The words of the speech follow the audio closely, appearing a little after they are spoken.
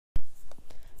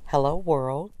Hello,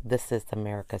 world. This is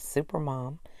America's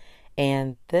Supermom,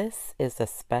 and this is a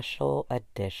special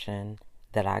edition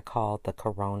that I call the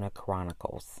Corona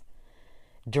Chronicles.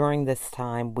 During this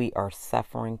time, we are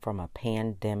suffering from a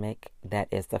pandemic that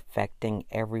is affecting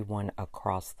everyone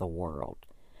across the world.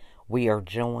 We are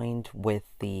joined with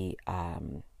the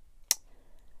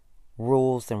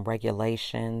rules and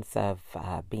regulations of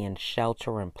being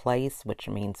shelter in place, which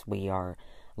means we are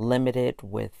limited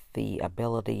with the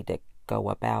ability to go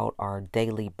about our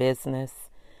daily business,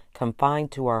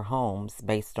 confined to our homes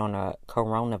based on a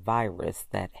coronavirus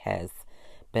that has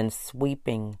been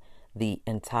sweeping the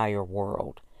entire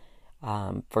world.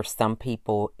 For some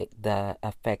people, the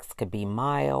effects could be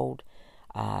mild.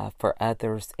 For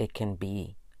others, it can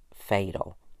be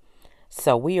fatal.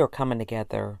 So we are coming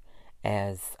together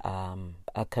as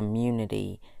a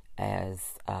community,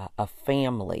 as a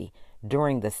family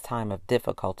during this time of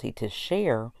difficulty to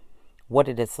share what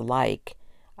it is like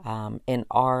in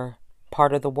our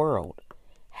part of the world,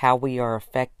 how we are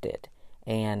affected,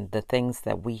 and the things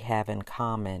that we have in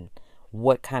common,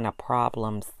 what kind of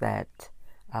problems that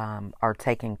are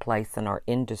taking place in our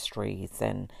industries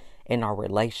and in our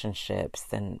relationships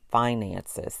and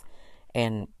finances,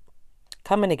 and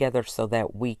coming together so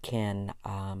that we can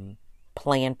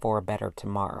plan for a better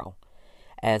tomorrow.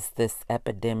 As this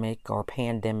epidemic or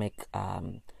pandemic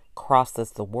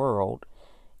crosses the world,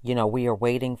 we are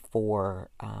waiting for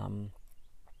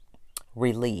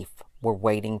relief. We're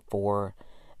waiting for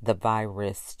the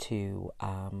virus to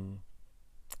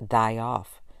die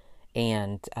off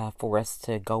and for us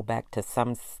to go back to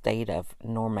some state of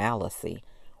normalcy,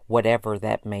 whatever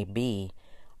that may be,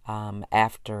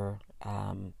 after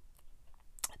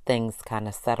things kind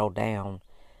of settle down.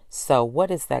 So,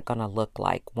 what is that going to look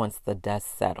like once the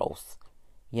dust settles?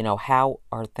 How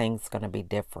are things going to be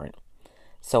different?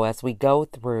 So as we go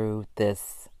through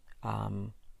this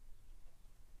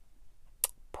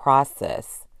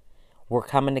process, we're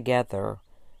coming together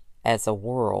as a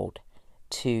world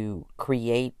to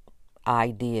create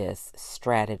ideas,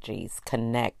 strategies,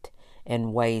 connect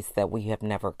in ways that we have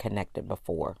never connected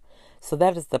before. So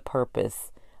that is the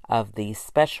purpose of the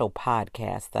special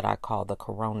podcast that I call the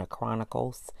Corona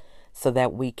Chronicles, so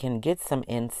that we can get some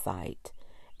insight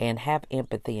and have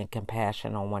empathy and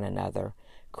compassion on one another,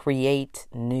 create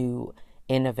new,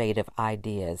 innovative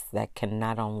ideas that can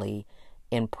not only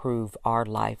improve our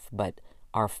life, but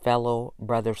our fellow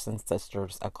brothers and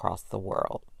sisters across the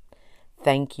world.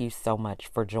 Thank you so much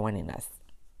for joining us.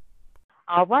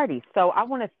 All righty. So I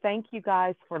want to thank you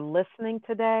guys for listening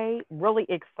today. Really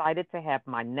excited to have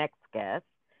my next guest.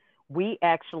 We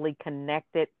actually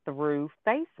connected through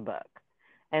Facebook.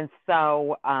 And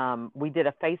so we did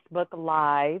a Facebook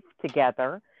Live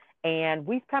together. And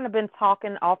we've kind of been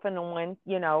talking off and on,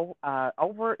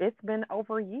 it's been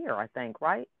over a year, I think,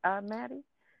 right, Maddie?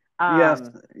 Yes,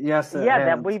 Um, yes, it yeah,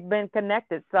 that has. we've been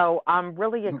connected. So I'm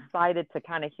really excited to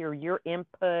kind of hear your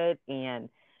input and,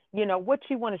 what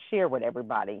you want to share with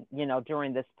everybody,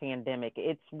 during this pandemic.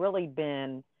 It's really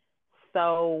been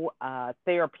so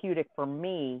therapeutic for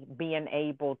me being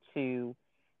able to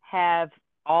have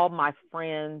all my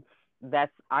friends.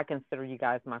 I consider you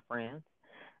guys my friends,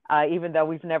 even though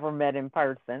we've never met in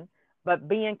person, but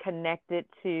being connected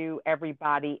to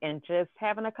everybody and just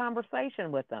having a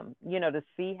conversation with them, to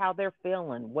see how they're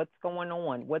feeling, what's going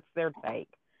on, what's their take.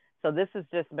 So this has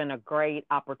just been a great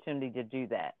opportunity to do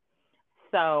that.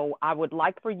 So I would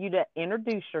like for you to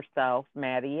introduce yourself,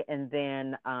 Maddie, and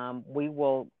then we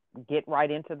will get right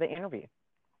into the interview.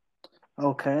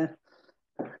 Okay.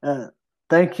 Uh,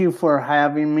 Thank you for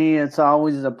having me. It's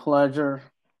always a pleasure,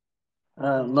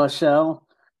 Mhm. Lachelle.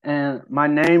 And my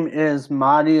name is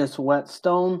Marius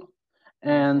Whetstone,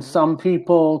 and Mhm. some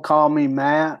people call me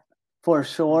Matt for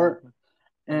short. Mhm.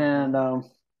 And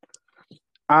Mhm.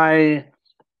 I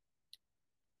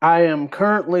I am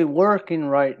currently working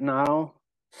right now,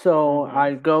 so Mhm.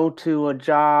 I go to a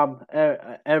job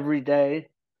every day,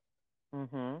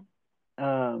 Mhm.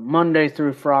 Monday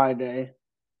through Friday,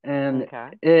 and Okay.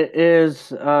 it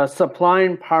is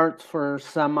supplying parts for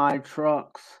semi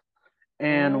trucks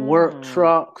and work Mm.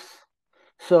 trucks.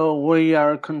 So we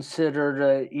are considered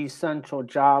a essential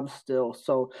job still.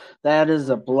 So that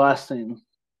is a Mhm. blessing.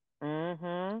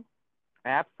 Mhm.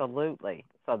 Absolutely.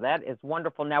 So that is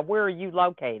wonderful. Now, where are you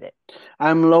located?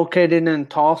 I'm located in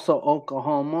Tulsa,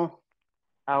 Oklahoma.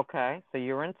 Okay, so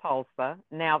you're in Tulsa.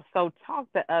 Now, so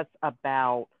talk to us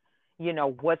about,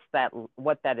 what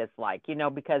that is like,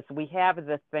 because we have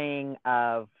the thing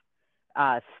of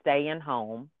staying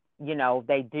home.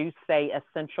 They do say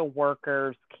essential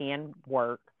workers can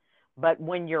work, but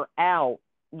when you're out,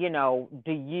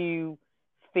 do you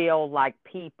feel like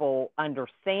people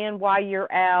understand why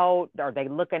you're out? Are they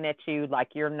looking at you like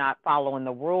you're not following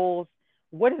the rules?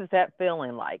 What is that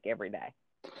feeling like every day?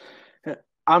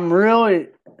 I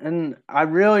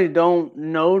really don't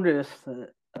notice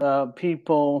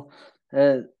people.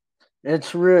 Uh,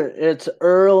 it's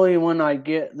early when I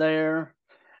get there,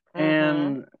 Mhm.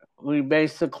 and we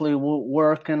basically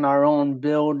work in our own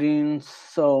buildings.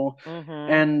 So, Mhm.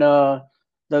 and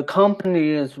the company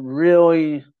is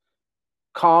really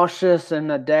cautious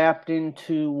and adapting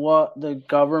to what the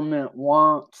government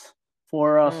wants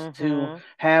for us to Mhm.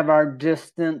 have our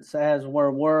distance as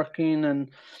we're working. And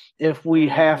if we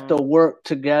have to Mhm. work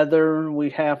together, we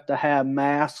have to have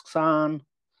masks on.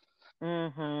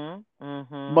 Mhm.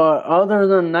 Mhm. But other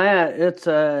than that, it's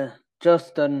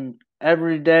just an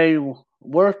everyday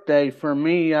work day for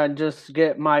me. I just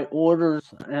get my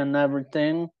orders and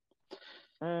everything.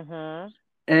 Mhm.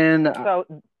 And So,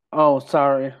 oh,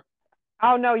 sorry.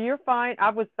 oh no, you're fine.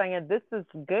 I was saying this is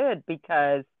good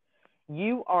because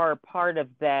you are part of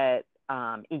that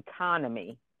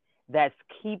economy that's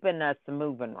keeping us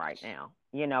moving right now.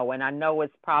 And I know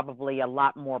it's probably a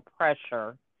lot more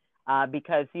pressure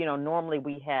because normally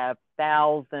we have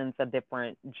thousands of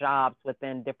different jobs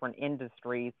within different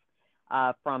industries,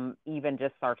 from even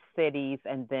just our cities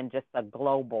and then just a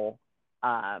global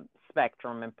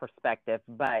spectrum and perspective.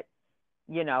 But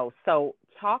so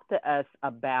talk to us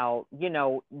about,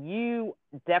 you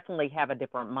definitely have a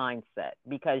different mindset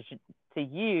because to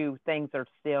you, things are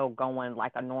still going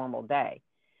like a normal day.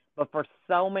 But for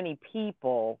so many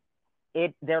people,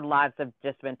 their lives have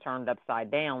just been turned upside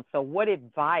down. So what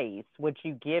advice would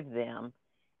you give them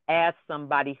as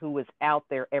somebody who is out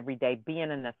there every day being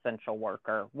an essential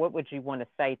worker? What would you want to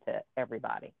say to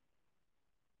everybody?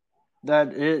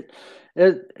 That it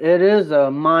is a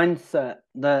mindset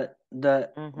that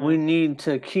we Mhm. need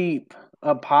to keep,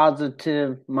 a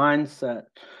positive mindset.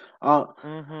 Uh,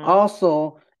 Mhm.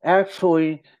 Also,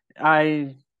 actually,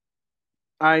 I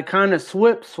I kind of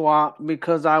swapped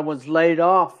because I was laid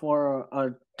off for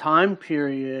a time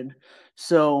period.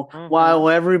 So while Mhm.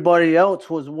 everybody else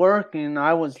was working,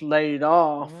 I was laid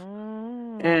off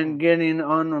and Mm. getting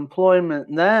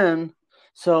unemployment then.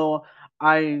 So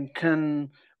I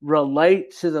can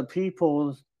relate to the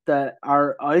people that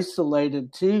are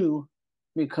isolated too,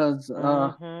 because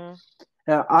Mhm.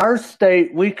 our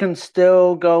state, we can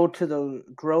still go to the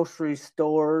grocery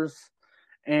stores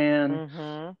and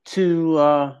Mhm.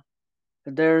 to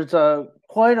there's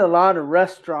quite a lot of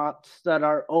restaurants that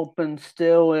are open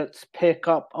still. It's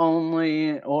pickup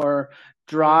only or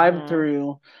drive Mhm.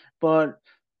 through, but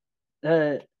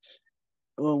uh,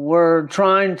 we're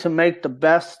trying to make the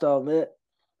best of it,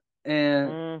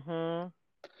 and Mhm.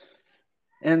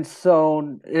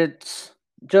 so it's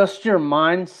just your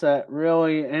mindset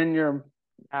really, and your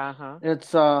Uh-huh.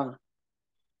 it's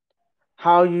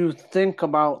how you think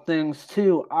about things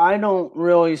too. I don't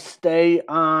really stay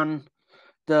on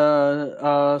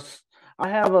the I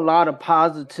have a lot of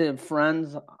positive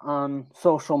friends on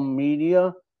social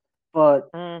media, but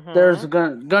there's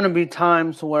Mhm. gonna be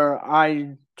times where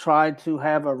I try to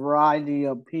have a variety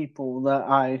of people that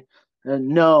I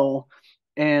know,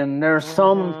 and there's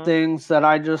some Mhm. things that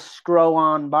I just scroll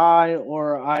on by,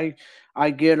 or I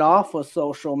get off of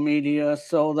social media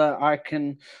so that I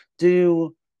can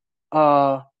do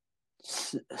uh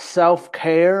self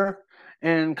care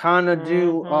and kind of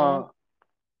do Mhm.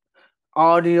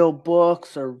 audio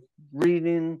books or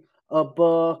reading a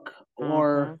book,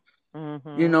 or Mhm.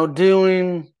 Mhm.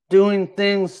 doing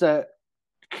things that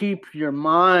keep your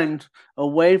mind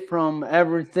away from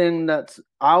everything that's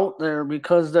out there,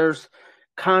 because there's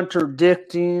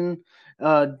contradicting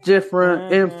different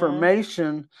Mhm.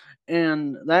 information,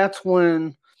 and that's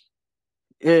when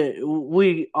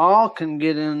we all can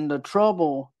get into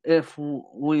trouble if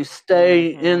we stay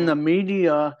in the Mhm.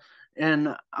 media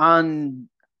and on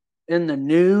in the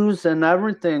news and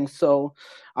everything. So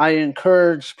I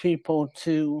encourage people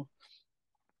to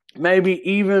maybe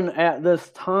even at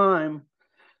this time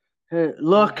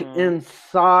look Mhm.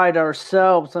 inside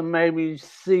ourselves and maybe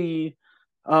see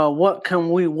what can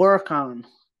we work on,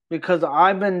 because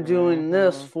I've been doing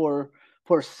this Mhm. for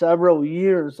several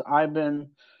years. I've been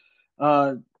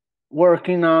uh,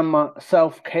 working on my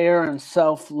self care and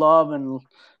self love, and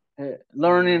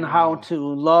learning how Mm.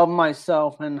 to love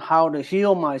myself and how to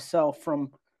heal myself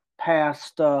from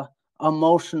past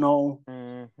emotional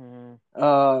Mhm.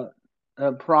 uh,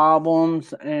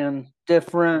 problems and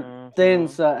different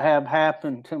things Mhm. that have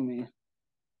happened to me.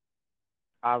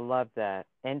 I love that.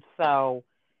 And so,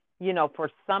 for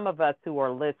some of us who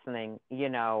are listening,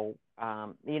 in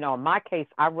my case,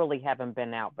 I really haven't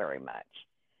been out very much.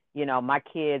 My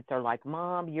kids are like,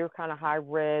 Mom, you're kind of high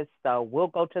risk, so we'll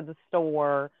go to the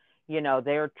store.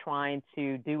 They're trying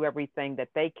to do everything that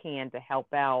they can to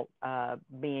help out,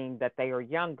 being that they are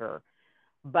younger.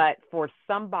 But for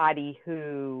somebody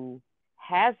who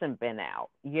hasn't been out,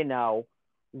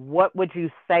 what would you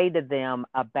say to them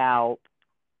about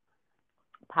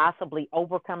possibly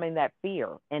overcoming that fear?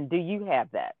 And do you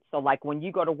have that? So, like, when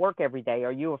you go to work every day,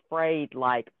 are you afraid,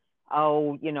 like,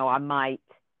 oh, I might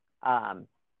um,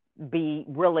 be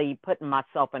really putting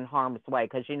myself in harm's way?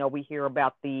 Because, we hear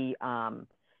about the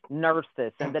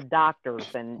nurses and the doctors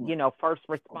and, first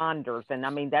responders. And I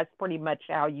mean, that's pretty much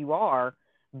how you are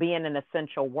being an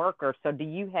essential worker. So, do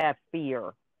you have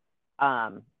fear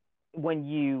um, when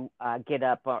you get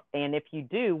up? And if you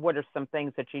do, what are some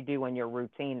things that you do in your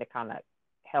routine to kind of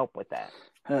help with that?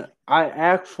 I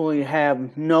actually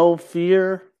have no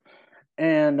fear,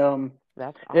 and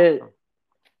That's it awesome.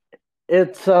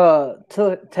 it's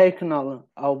taken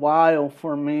a while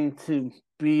for me to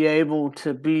be able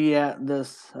to be at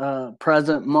this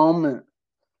present moment,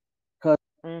 because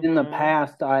in the Mhm.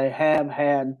 past I have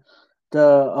had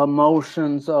the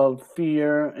emotions of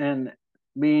fear and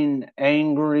being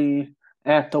angry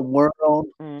at the world,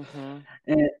 Mhm.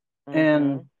 and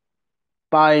and Mhm.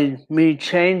 by me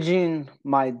changing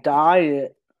my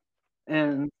diet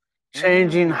and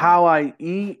changing Mm. how I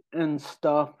eat and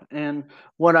stuff and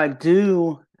what I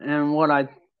do and what I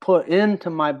put into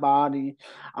my body,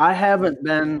 I haven't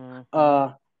been Mhm.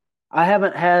 uh I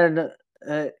haven't had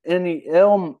any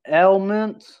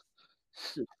ailments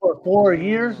for 4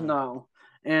 years Mm. now,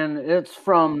 and it's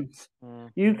from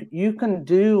you. Mhm. You can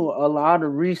do a lot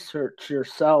of research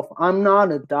yourself. I'm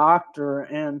not a doctor,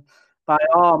 and by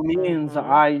all means, Mhm.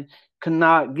 I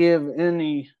cannot give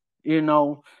you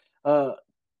know uh,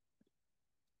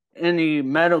 any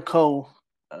medical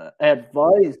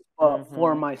advice. But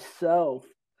for Mhm. myself,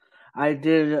 I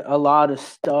did a lot of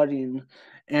studying,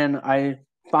 and I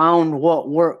found what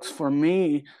works for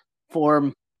me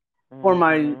for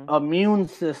my Mhm. immune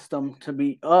system to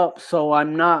be up, so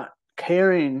I'm not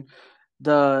carrying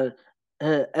the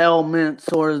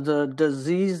ailments or the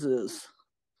diseases.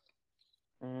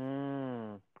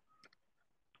 Mm.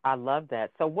 I love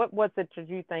that. So, what was it that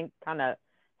you think kind of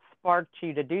sparked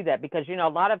you to do that? Because a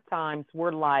lot of times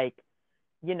we're like,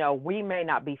 we may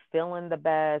not be feeling the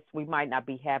best. We might not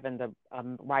be having the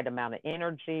right amount of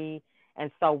energy.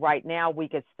 And so right now we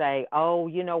could say, oh,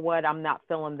 you know what? I'm not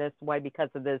feeling this way because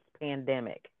of this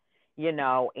pandemic,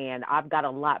 and I've got a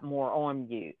lot more on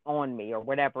me or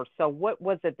whatever. So what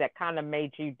was it that kind of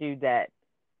made you do that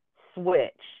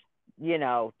switch,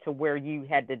 to where you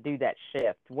had to do that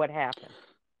shift? What happened?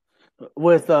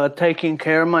 With taking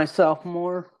care of myself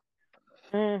more.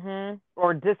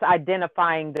 Or just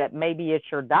identifying that maybe it's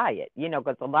your diet,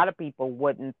 because a lot of people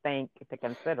wouldn't think to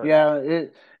consider that. Yeah,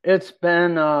 it's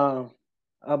been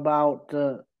about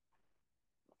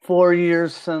 4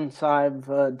 years since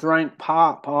I've drank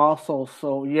pop also.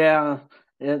 So yeah,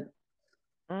 it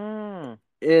Mm.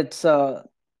 it's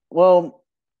well,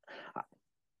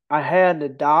 I had a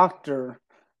doctor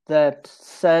that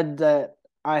said that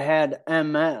I had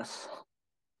MS,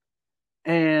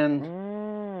 and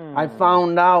I Mm.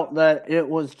 found out that it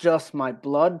was just my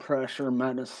blood pressure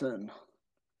medicine.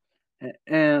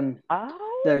 And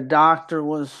Oh. the doctor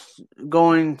was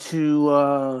going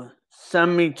to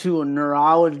send me to a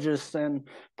neurologist and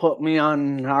put me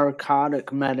on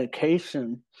narcotic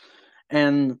medication.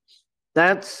 And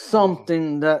that's Oh.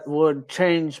 something that would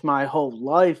change my whole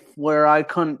life, where I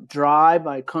couldn't drive,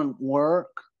 I couldn't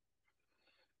work.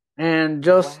 And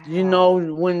just, Wow.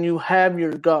 when you have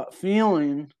your gut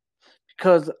feeling,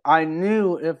 because I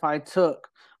knew if I took,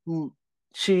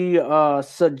 she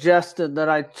suggested that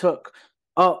I took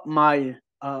up my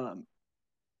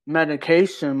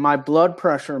medication, my blood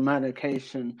pressure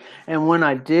medication. And when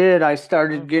I did, I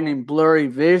started Mhm. getting blurry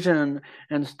vision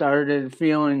and started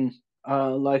feeling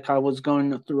like I was going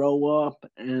to throw up,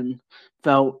 and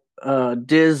felt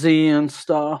dizzy and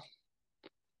stuff.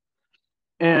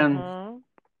 And Mhm.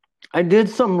 I did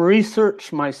some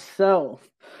research myself,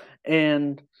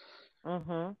 and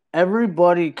Mhm.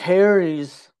 everybody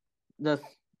carries this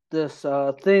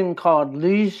thing called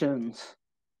lesions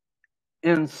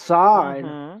inside,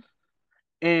 Mhm.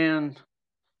 and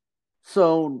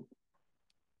so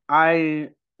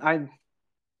I I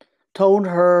told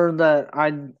her that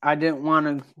I didn't want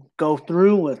to go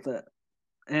through with it,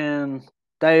 and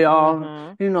they all,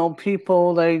 Mhm.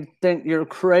 people, they think you're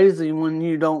crazy when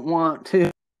you don't want to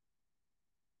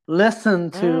listen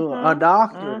to a Mhm.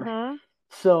 doctor. Mhm.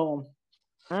 So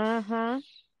Mhm.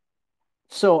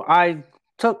 so I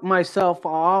took myself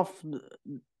off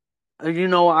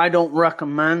I don't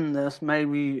recommend this,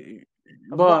 maybe,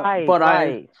 Right, but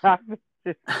right.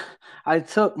 I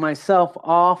took myself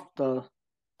off the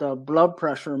blood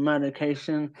pressure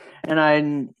medication, and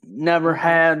I never Mhm.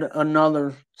 had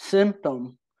another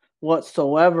symptom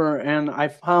whatsoever. And I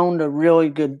found a really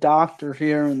good doctor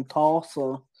here in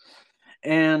Tulsa,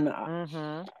 and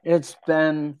Mhm. it's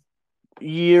been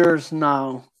years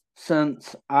now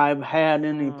since I've had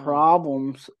any Mm.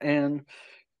 problems. And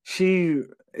she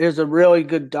is a really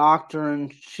good doctor,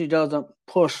 and she doesn't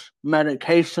push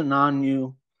medication on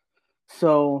you.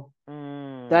 So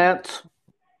Mm. that's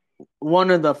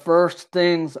one of the first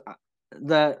things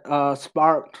that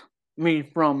sparked me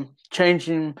from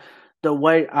changing the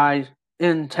way I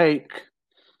intake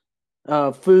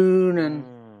food, and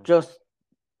Mm. just,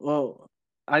 well,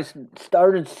 I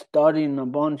started studying a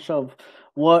bunch of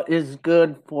what is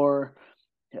good for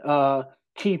uh,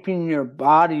 keeping your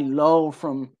body low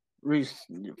from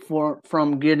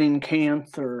getting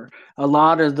cancer. A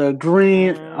lot of Mm.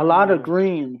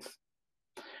 greens.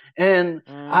 And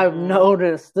I've Mhm.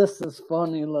 noticed, this is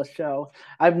funny, Lachelle.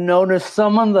 I've noticed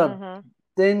some of the Mhm.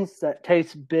 things that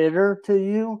taste bitter to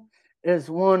you is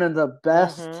one of the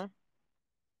best Mhm.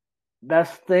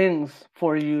 best things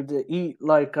for you to eat,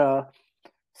 like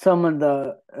some of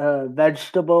the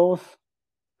vegetables.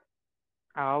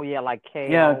 Oh yeah, like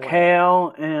Yeah, kale and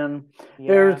kale, and yeah.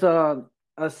 there's a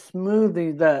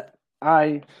smoothie that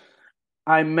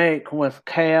I make with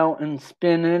kale and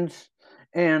spinach,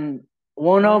 and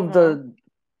one of Mhm.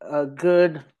 the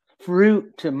good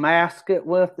fruit to mask it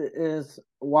with is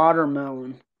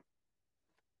watermelon.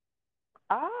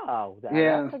 Oh, that's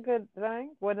Yeah, a good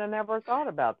thing. Would have never thought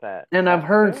about that. and I've That's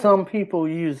heard good. some people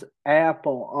use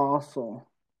apple also.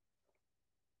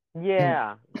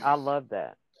 Yeah, I love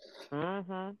that.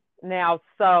 Now,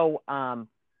 so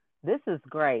this is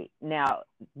great. Now,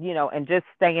 and just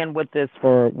staying with this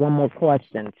for one more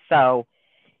question. So,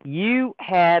 you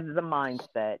had the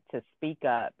mindset to speak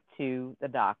up to the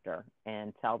doctor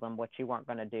and tell them what you weren't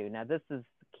going to do. Now, this is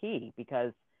key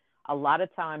because a lot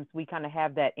of times we kind of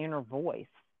have that inner voice,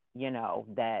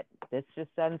 that this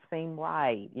just doesn't seem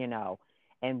right.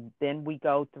 And then we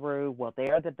go through, well,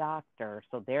 they're the doctor,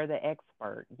 so they're the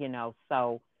expert.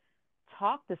 So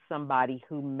talk to somebody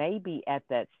who may be at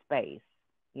that space,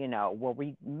 where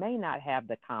we may not have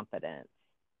the confidence,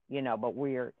 but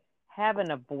we're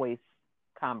having a voice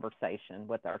conversation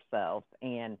with ourselves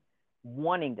and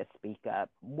wanting to speak up.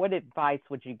 What advice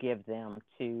would you give them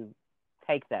to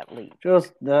take that leap?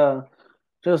 Just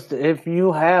just if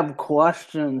you have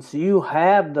questions, you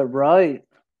have the right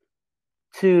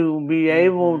to be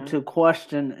able Mhm. to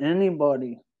question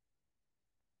anybody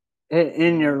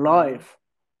in your Mhm. life,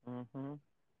 Mhm.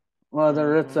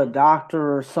 whether it's a Mhm.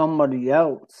 doctor or somebody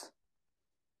else.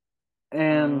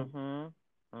 And Mhm.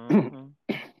 Mhm.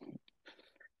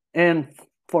 and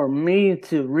for me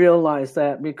to realize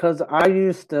that, because I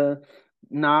used to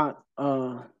not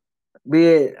I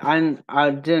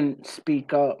didn't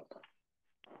speak up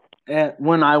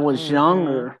when I was Mhm.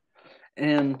 younger,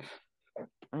 and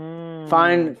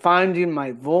Mm. finding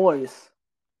my voice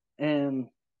and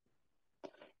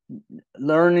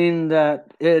learning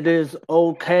that it is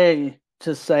okay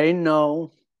to say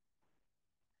no,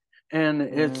 and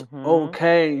it's Mhm.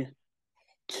 okay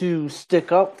to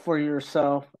stick up for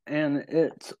yourself, and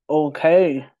it's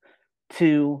okay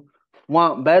to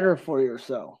want better for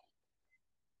yourself.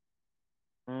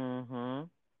 Mhm.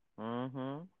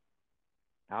 Mhm.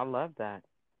 I love that.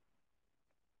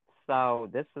 So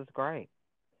this is great.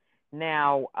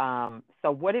 Now,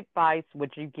 so what advice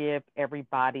would you give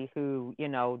everybody who,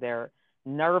 they're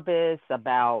nervous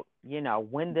about,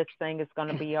 when this thing is going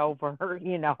to be over?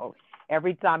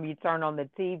 Every time you turn on the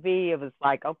TV, it was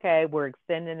like, okay, we're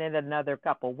extending it another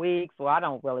couple weeks. Well, I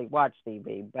don't really watch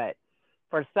TV, but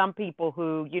for some people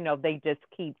who, they just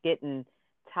keep getting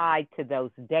tied to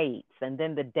those dates, and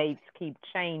then the dates keep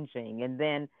changing, and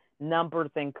then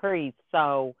numbers increase.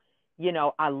 So,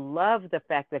 I love the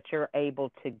fact that you're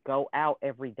able to go out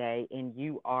every day and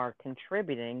you are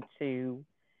contributing to,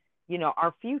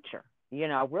 our future.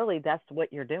 Really that's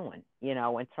what you're doing,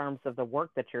 in terms of the work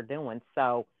that you're doing.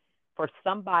 So for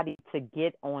somebody to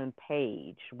get on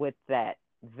page with that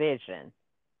vision,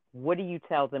 what do you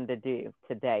tell them to do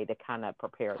today to kind of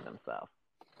prepare themselves?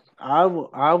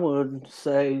 I would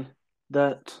say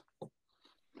that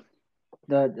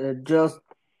it just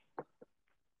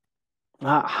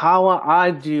how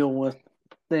I deal with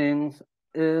things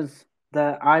is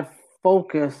that I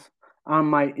focus on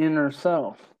my inner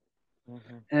self,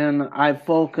 Mhm. and I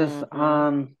focus Mhm.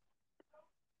 on,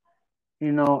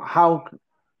 you know,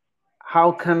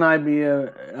 how can I be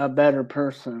a better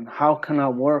person? How can I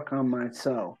work on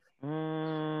myself?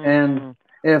 And Mm,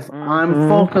 if I'm mhm.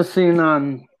 focusing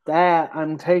on that,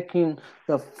 I'm taking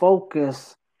the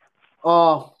focus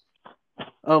off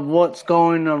of what's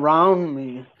going around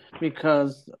me,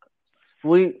 because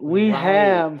we Right.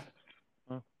 have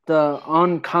the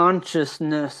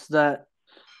unconsciousness that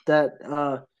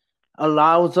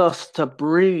allows us to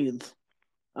breathe,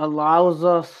 allows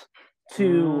us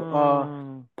to Mm,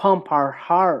 pump our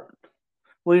heart.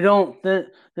 We don't think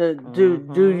that. Do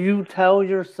mhm. you tell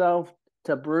yourself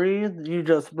to breathe? You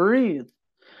just breathe.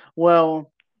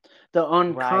 Well, the Right.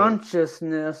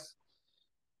 unconsciousness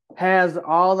has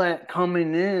all that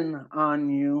coming in on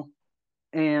you,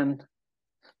 and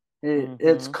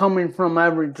it's Mhm. coming from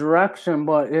every direction.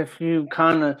 But if you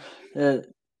kind of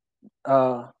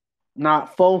uh,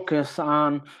 not focus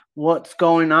on what's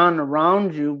going on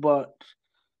around you, but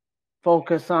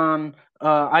focus on,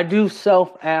 I do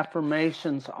self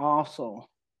affirmations also,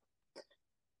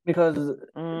 because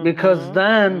Mhm.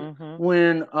 then Mhm.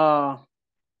 when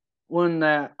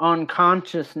that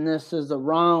unconsciousness is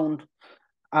around,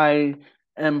 I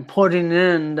am putting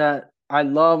in that I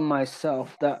love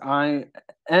myself, that I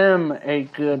am a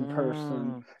good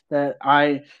person, Mm, that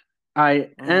I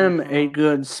am a mhm.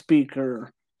 good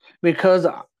speaker, because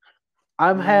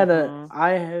Mhm. I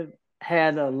have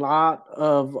had a lot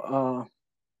of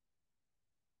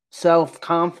self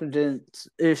confidence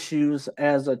issues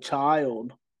as a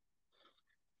child,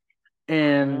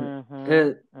 and Mhm.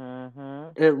 it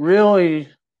Mhm. it really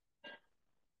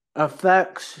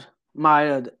affects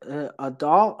my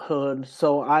adulthood.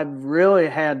 So I've really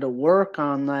had to work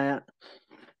on that,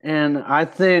 and I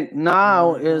think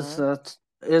now Mhm. is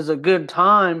a good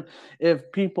time,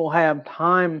 if people have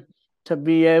time, to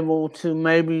be able to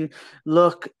maybe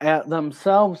look at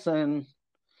themselves and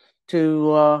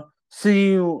to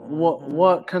see Mhm.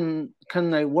 what can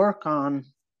they work on.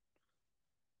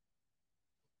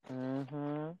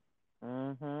 Mhm.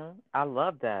 Mhm. I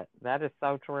love that. That is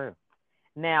so true.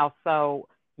 Now, so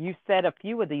you said a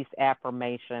few of these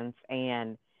affirmations,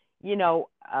 and you know,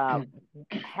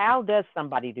 how does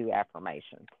somebody do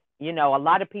affirmations? A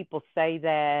lot of people say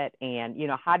that, and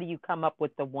how do you come up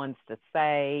with the ones to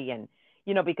say? And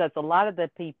because a lot of the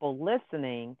people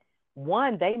listening,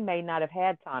 one, they may not have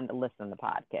had time to listen to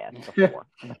podcasts before,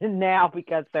 but now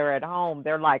because they're at home,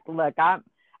 they're like, look,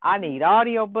 I need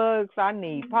audiobooks, I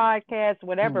need podcasts,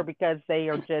 whatever, because they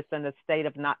are just in a state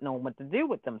of not knowing what to do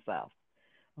with themselves.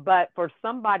 But for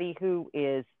somebody who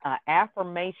is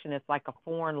affirmation is like a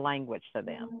foreign language to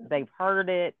them. They've heard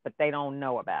it, but they don't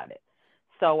know about it.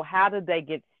 So how did they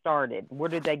get started? Where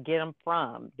did they get them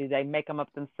from? Do they make them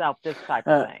up themselves? This type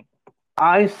of uh, thing.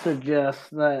 I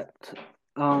suggest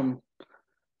um,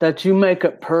 that you make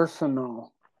it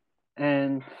personal,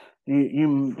 and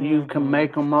you can Mhm.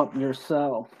 make them up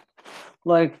yourself.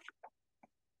 Like,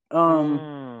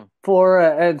 Mm. for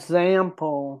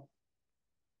example,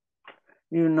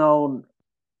 you know,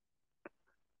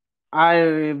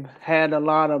 I've had a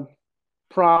lot of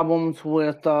problems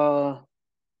with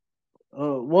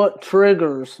what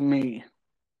triggers me.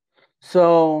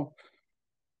 So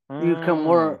you can Mm.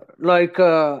 work, like,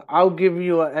 I'll give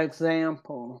you an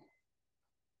example.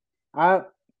 I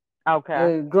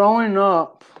Okay. Growing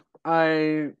up,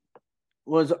 I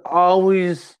was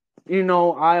always,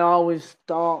 I always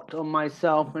thought of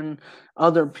myself, and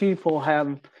other people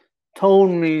have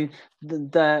told me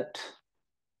that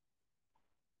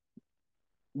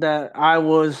I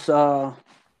was,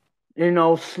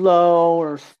 slow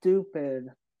or stupid.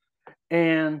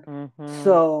 And Mhm.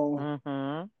 so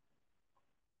Mhm.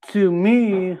 to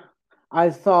me, I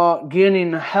thought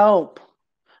getting help,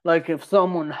 like if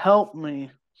someone helped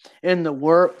me in the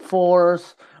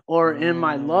workforce or in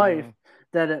my life, Mm.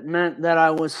 that it meant that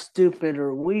I was stupid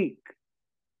or weak.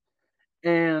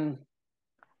 And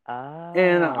Oh,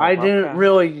 I didn't okay.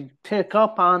 really pick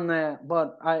up on that,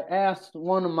 but I asked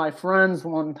one of my friends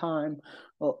one time,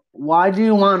 "Well, why do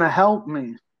you want to help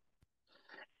me?"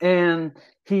 And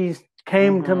he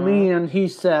came to me Mhm. and he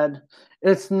said,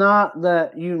 "It's not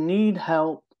that you need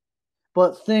help,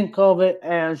 but think of it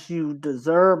as you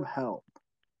deserve help."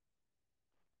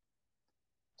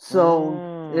 So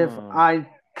if Mm. I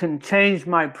can change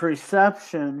my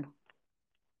perception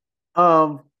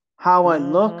of how I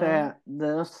look Mhm. at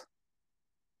this,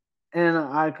 and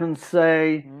I can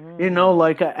say, Mm.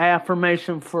 like an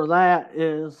affirmation for that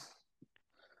is,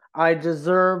 I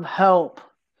deserve help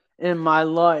in my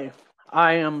life.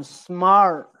 I am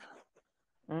smart.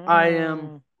 I am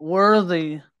Mm.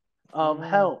 worthy of Mm.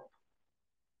 help.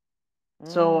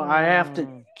 So I have to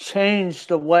Mm. change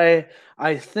the way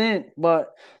I think,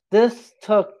 but this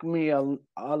took me a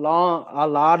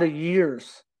lot of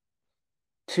years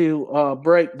to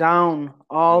break down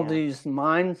all Yeah. these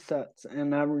mindsets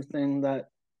and everything that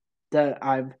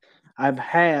I've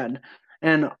had.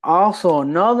 And also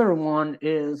another one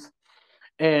is,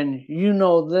 and you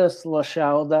know this,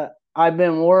 Lachelle, that I've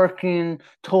been working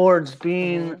towards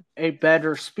being Mhm. a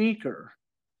better speaker.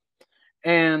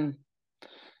 And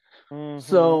Mhm.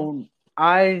 so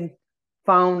I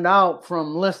found out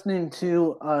from listening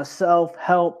to a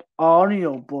self-help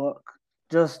audiobook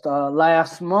just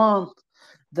last month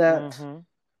that Mhm.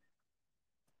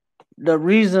 the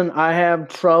reason I have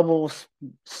trouble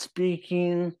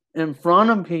speaking in front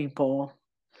of people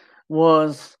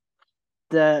was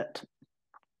that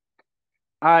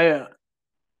I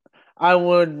I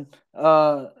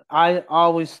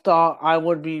always thought I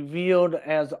would be viewed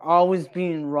as always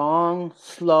being wrong,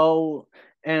 slow,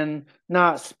 and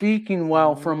not speaking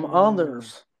well from Mm.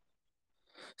 others.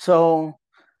 So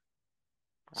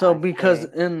so I because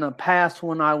see. in the past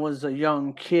when I was a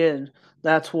young kid,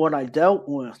 that's what I dealt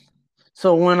with.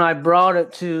 So when I brought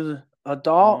it to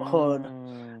adulthood,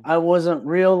 Mm. I wasn't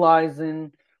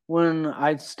realizing when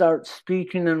I'd start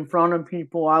speaking in front of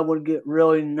people, I would get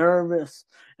really nervous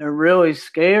and really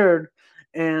scared.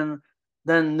 And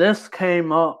then this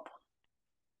came up,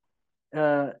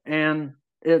 and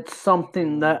it's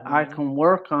something that I Mhm. can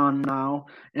work on now.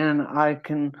 And I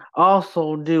can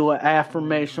also do an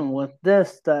affirmation Mhm. with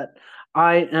this that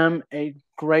I am a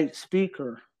great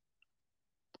speaker.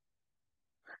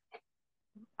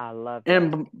 I love that.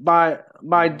 And by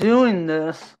Mhm. doing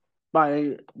this,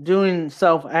 by doing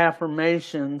self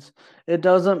affirmations, it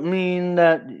doesn't mean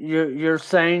that you're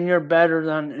saying you're better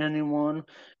than anyone,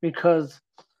 because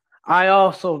I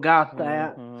also got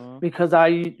that, Mhm. because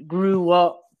I grew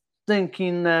up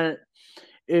thinking that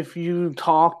if you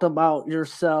talked about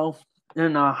yourself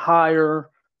in a higher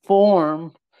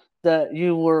form, that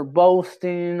you were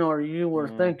boasting or you were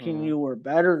thinking Mhm. you were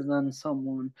better than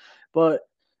someone. But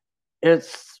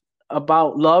it's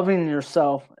about loving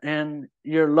yourself, and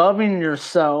you're loving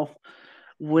yourself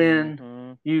when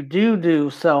Mhm. you do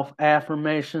self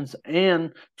affirmations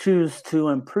and choose to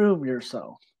improve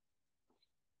yourself.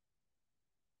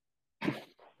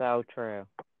 So true.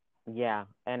 Yeah.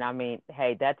 And I mean,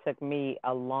 hey, that took me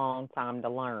a long time to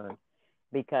learn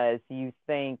because you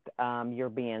think you're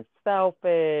being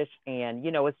selfish. And,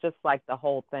 it's just like the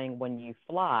whole thing when you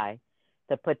fly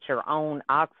to put your own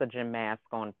oxygen mask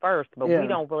on first, but we Yeah,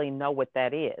 don't really know what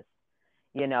that is.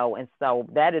 And so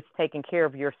that is taking care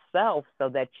of yourself so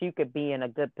that you could be in a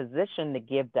good position to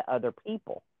give to other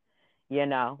people.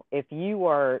 If you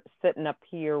are sitting up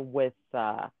here with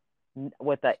an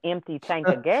empty tank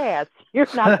of gas, you're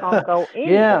not going to go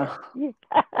yeah, anywhere.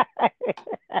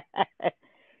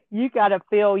 You got to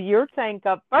fill your tank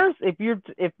up first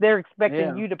if they're expecting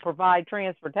yeah, you to provide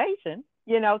transportation.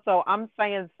 So I'm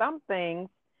saying some things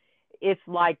it's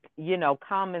like,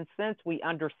 common sense we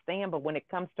understand, but when it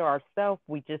comes to ourselves,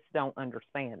 we just don't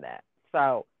understand that.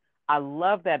 So I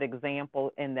love that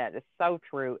example, and that is so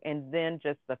true. And then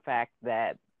just the fact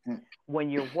that when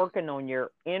you're working on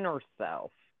your inner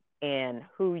self and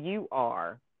who you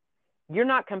are, you're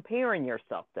not comparing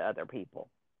yourself to other people.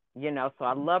 So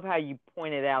I love how you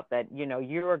pointed out that,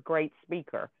 you're a great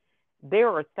speaker. There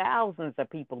are thousands of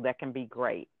people that can be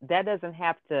great. That doesn't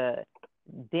have to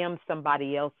dim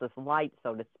somebody else's light,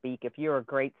 so to speak, if you're a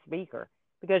great speaker,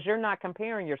 because you're not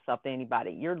comparing yourself to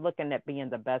anybody. You're looking at being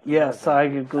the best yes, version I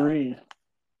of yourself. agree.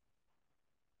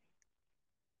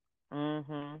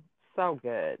 So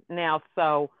good. Now,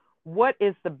 so what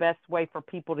is the best way for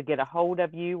people to get a hold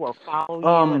of you or follow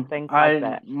you and things like I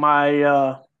that?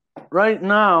 my right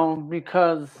now,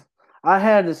 because I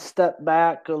had to step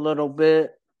back a little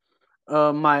bit,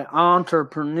 my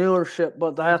entrepreneurship,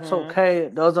 but that's Mhm. okay.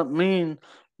 It doesn't mean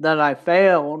that I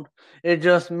failed. It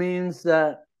just means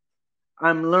that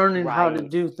I'm learning how to Right.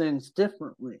 do things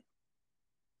differently.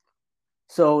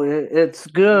 So it's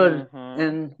good, Mhm.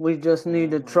 and we just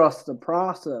need to Mhm. trust the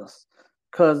process.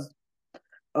 Because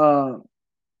uh,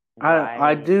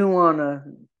 I Right. do want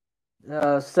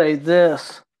to say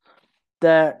this,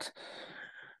 that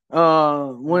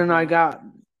when I Mhm.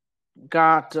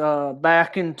 got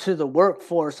back into the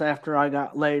workforce after I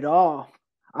got laid off,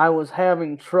 I was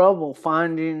having trouble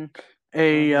finding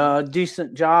a Mhm.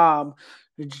 decent job.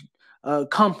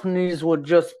 Companies would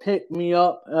just pick me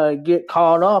up, get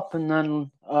caught up, and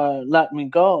then let me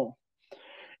go.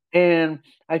 And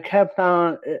I kept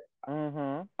on.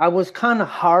 Mhm. I was kind of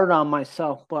hard on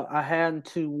myself, but I had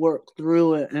to work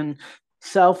through it, and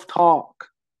self talk.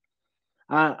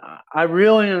 I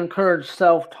really encourage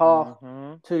self talk,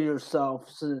 Mhm. to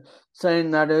yourself,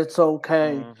 saying that it's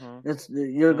okay.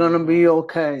 You're gonna be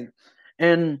okay.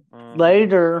 And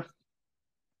later,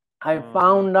 I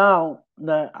found out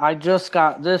that I just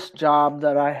got this job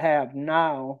that I have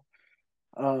now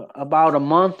about a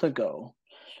month ago,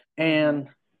 and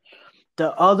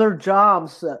the other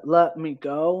jobs that let me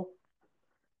go,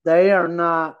 they are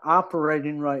not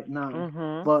operating right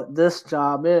now, but this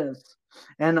job is.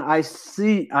 And I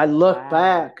look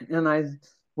back, and I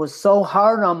was so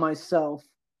hard on myself.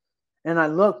 And I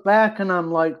look back and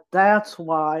I'm like, that's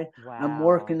why I'm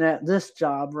working at this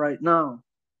job right now.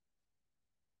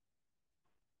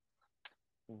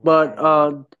 But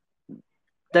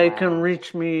they can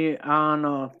reach me on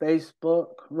Facebook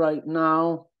right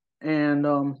now. And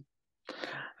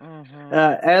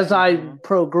as I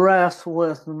progress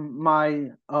with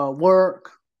my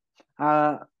work,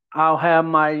 I'll have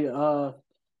my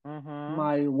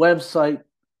my website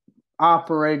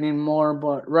operating more.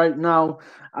 But right now,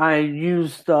 I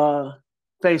use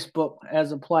Facebook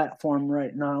as a platform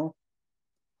right now.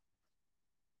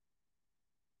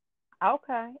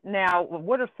 Okay. Now,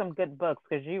 what are some good books?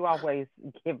 Because you always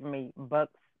give me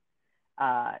books,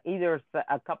 either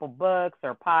a couple books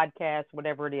or podcasts,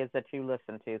 whatever it is that you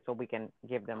listen to, so we can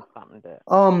give them something to.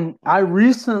 I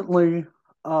recently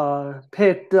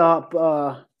picked up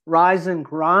Rise and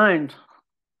Grind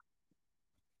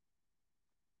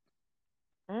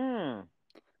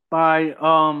by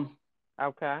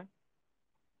Okay.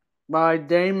 by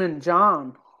Damon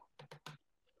John,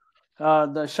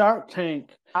 the Shark Tank.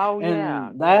 Oh yeah,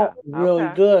 And that was really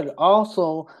okay. good.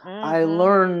 Also, I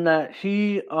learned that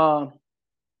he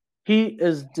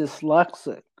is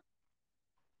dyslexic.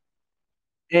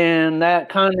 And that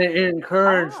kind of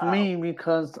encouraged me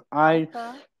because I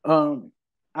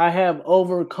have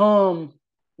overcome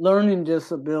learning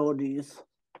disabilities,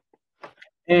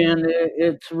 and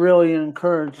it's really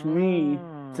encouraged me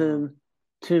to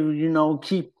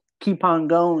keep on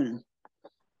going.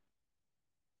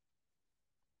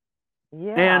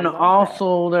 Yeah, And I love that.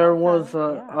 also there was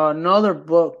Okay, yeah. another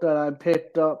book that I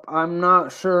picked up. I'm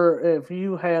not sure if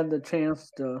you had the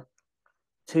chance to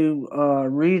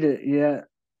read it yet,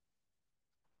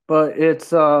 but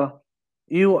it's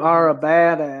You Are a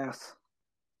Badass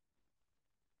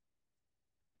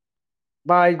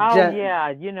by Oh yeah,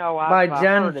 I've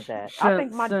Jen heard of that. I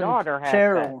think my daughter has that.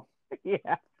 Sincero.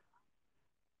 Yeah.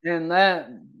 And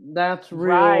that's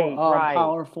real Right.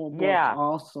 powerful book Yeah.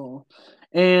 also.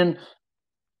 And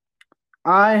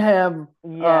I have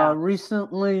Yeah.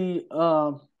 recently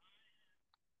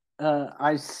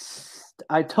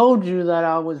I told you that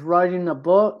I was writing a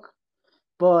book,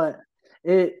 but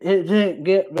it didn't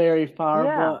get very far.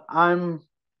 Yeah. But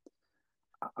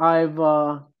I've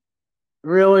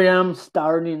really am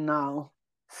starting now,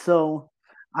 so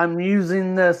I'm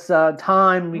using this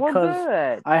time Well, because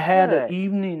good. I had an Good.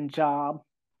 evening job,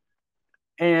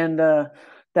 and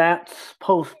that's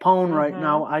postponed right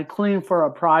now. I clean for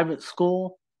a private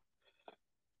school,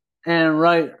 and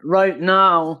right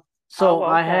now, so Oh,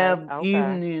 I okay. have Okay.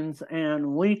 evenings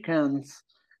and weekends,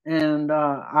 and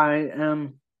I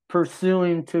am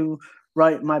pursuing to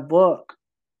write my book.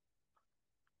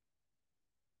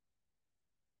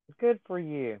 Good for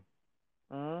you.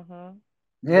 Mhm.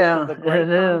 This is Yeah, a it great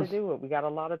time to is. do it. We got a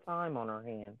lot of time on our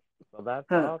hands. So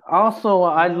that's awesome. Also,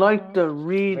 I like Mhm. to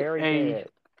read Very good.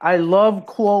 I love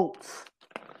quotes,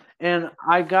 and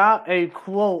I got a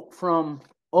quote from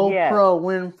Yes. Oprah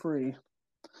Winfrey,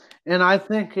 and I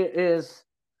think it is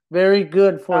very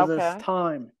good for this Okay.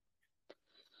 time.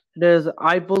 It is,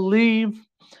 I believe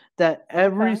that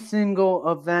every Okay.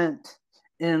 single event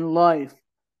in life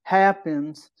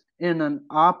happens in an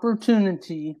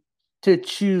opportunity to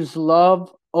choose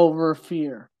love over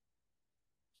fear.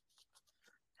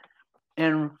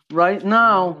 And right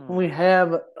now, we Mm.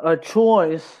 have a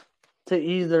choice to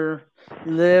either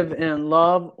live in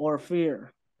love or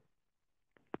fear.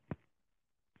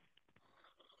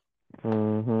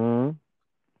 Mhm.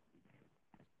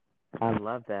 I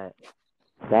love that.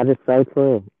 That is so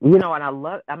true. And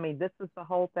I mean, this is the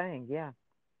whole thing. Yeah.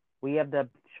 We have the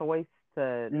choice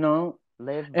to You know,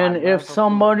 live by and if love or fear.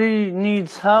 somebody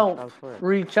needs That's help, so true.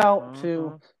 reach out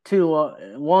Mhm.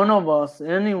 to one of us,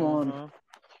 anyone,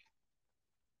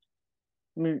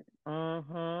 Mhm.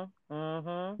 Mhm.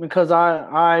 Mhm. because I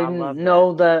I love that.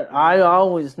 know that I Mhm.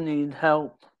 always need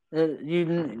help.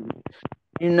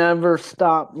 You never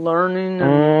stop learning,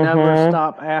 and you never Mhm.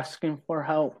 stop asking for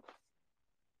help.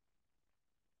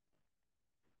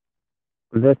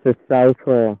 This is so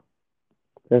true.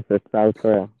 This is so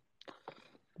true.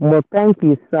 Well, thank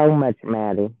you so much,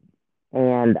 Maddie.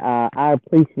 And I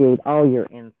appreciate all your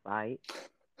insight.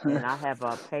 and I have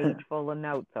a page full of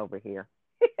notes over here.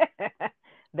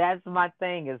 That's my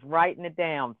thing is writing it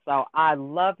down. So I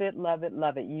love it, love it,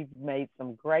 love it. You've made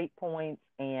some great points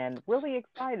and really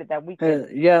excited that we can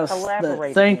Yes,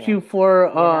 collaborate thank again, you for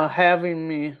you know? having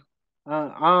me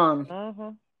on.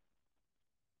 Mhm.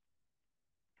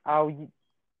 Oh,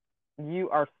 you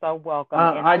are so welcome.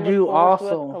 And I I look do forward to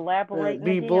us also. collaborating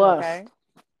Be again, okay? blessed.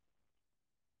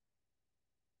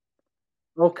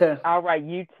 Okay. All right,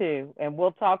 you too. And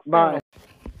we'll talk soon. Bye.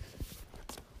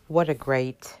 What a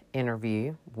great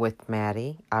interview with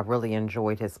Maddie. I really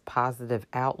enjoyed his positive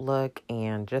outlook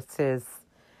and just his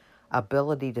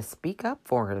ability to speak up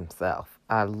for himself.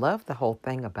 I love the whole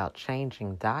thing about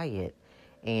changing diet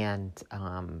and,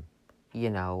 you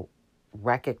know,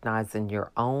 recognizing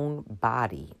your own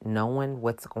body, knowing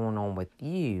what's going on with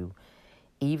you,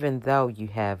 even though you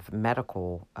have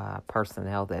medical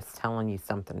personnel that's telling you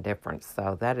something different.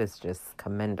 So that is just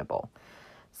commendable.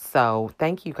 So,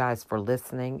 thank you guys for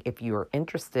listening. If you are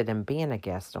interested in being a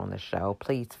guest on the show,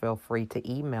 please feel free to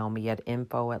email me at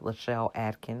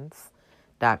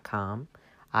info@lachelleatkins.com.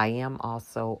 I am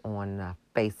also on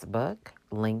Facebook,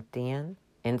 LinkedIn,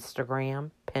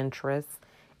 Instagram, Pinterest,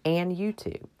 and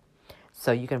YouTube.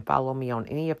 So you can follow me on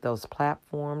any of those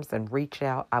platforms and reach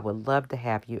out. I would love to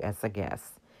have you as a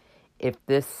guest. If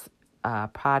this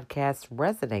podcast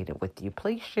resonated with you,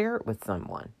 please share it with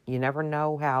someone. You never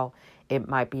know how it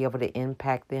might be able to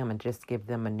impact them and just give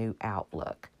them a new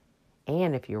outlook.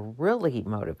 And if you're really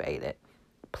motivated,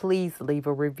 please leave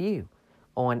a review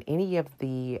on any of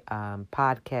the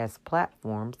podcast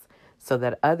platforms so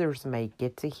that others may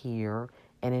get to hear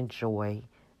and enjoy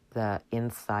the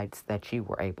insights that you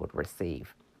were able to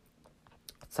receive.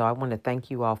 So I want to thank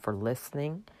you all for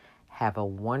listening. Have a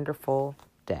wonderful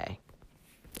day.